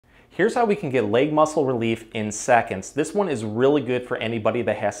Here's how we can get leg muscle relief in seconds. This one is really good for anybody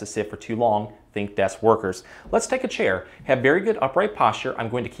that has to sit for too long. Think desk workers. Let's take a chair. Have very good upright posture. I'm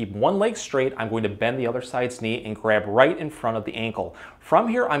going to keep one leg straight. I'm going to bend the other side's knee and grab right in front of the ankle. From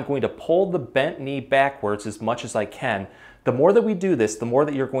here, I'm going to pull the bent knee backwards as much as I can. The more that we do this, the more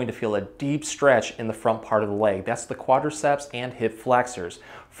that you're going to feel a deep stretch in the front part of the leg. That's the quadriceps and hip flexors.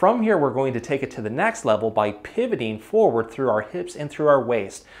 From here, we're going to take it to the next level by pivoting forward through our hips and through our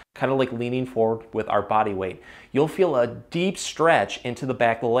waist, kind of like leaning forward with our body weight. You'll feel a deep stretch into the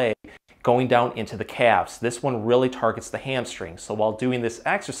back of the leg, going down into the calves. This one really targets the hamstrings. So while doing this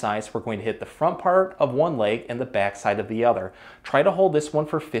exercise, we're going to hit the front part of one leg and the back side of the other. Try to hold this one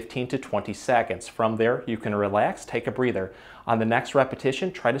for 15 to 20 seconds. From there, you can relax, take a breather. On the next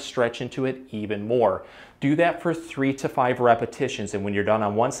repetition, try to stretch into it even more. Do that for 3 to 5 repetitions, and when you're done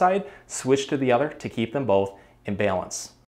on one side, switch to the other to keep them both in balance.